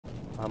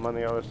I'm on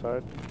the other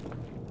side.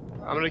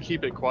 I'm gonna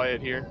keep it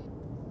quiet here.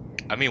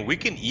 I mean, we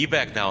can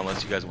evac now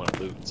unless you guys want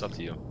to loot. It's up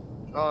to you.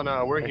 Oh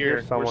no, we're I here.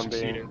 hear someone We're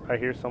succeeding. I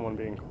hear someone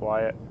being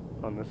quiet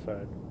on this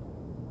side.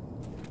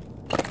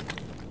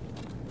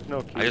 There's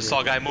no key I just here.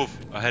 saw a guy move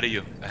ahead of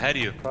you. Ahead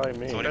of you. Probably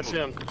me. Somebody That's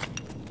moved. him.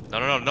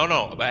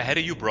 No. Ahead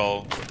of you,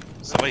 bro.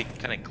 Somebody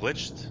kind of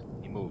glitched.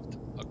 He moved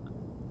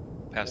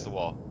past the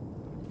wall.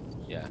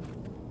 Yeah.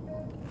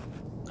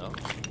 No.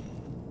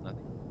 Nothing.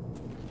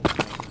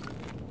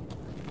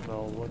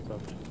 No, what's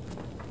up?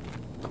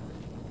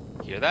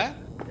 Hear that?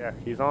 Yeah,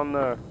 he's on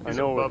the. He's I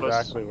know above us.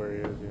 exactly where he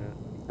is.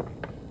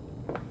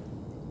 Yeah.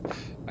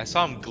 I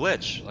saw him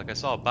glitch. Like I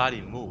saw a body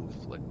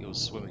move. Like it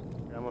was swimming.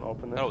 Yeah, I'm gonna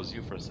open this. That was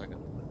you for a second.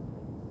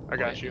 I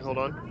got you. Hold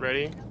on.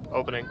 Ready?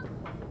 Opening.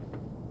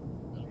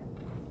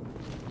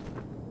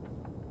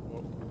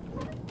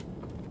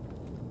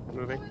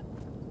 Moving.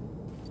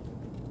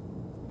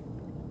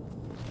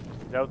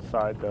 He's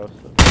outside though.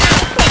 So.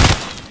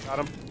 Got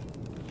him.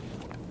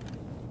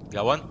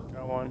 Got one?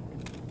 Got one.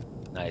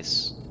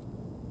 Nice.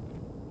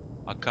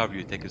 I'll cover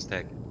you. Take his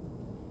tag.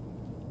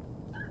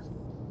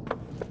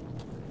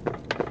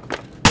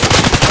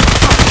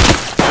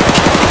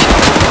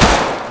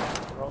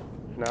 Oh,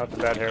 now it's a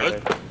bad hair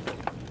Good? day.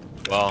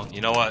 Well,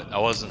 you know what? I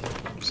wasn't.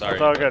 Sorry.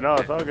 It's all good. No,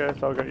 it's all good.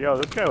 It's all good. Yo,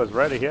 this guy was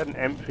ready. He had an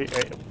MP,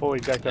 a fully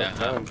decked out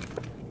gun.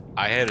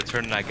 I had to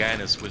turn that guy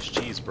into Swiss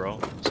cheese, bro.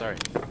 Sorry.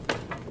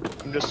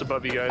 I'm just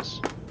above you guys.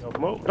 Yo,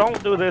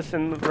 don't do this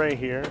in right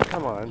here.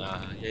 Come on.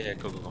 Yeah,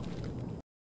 go.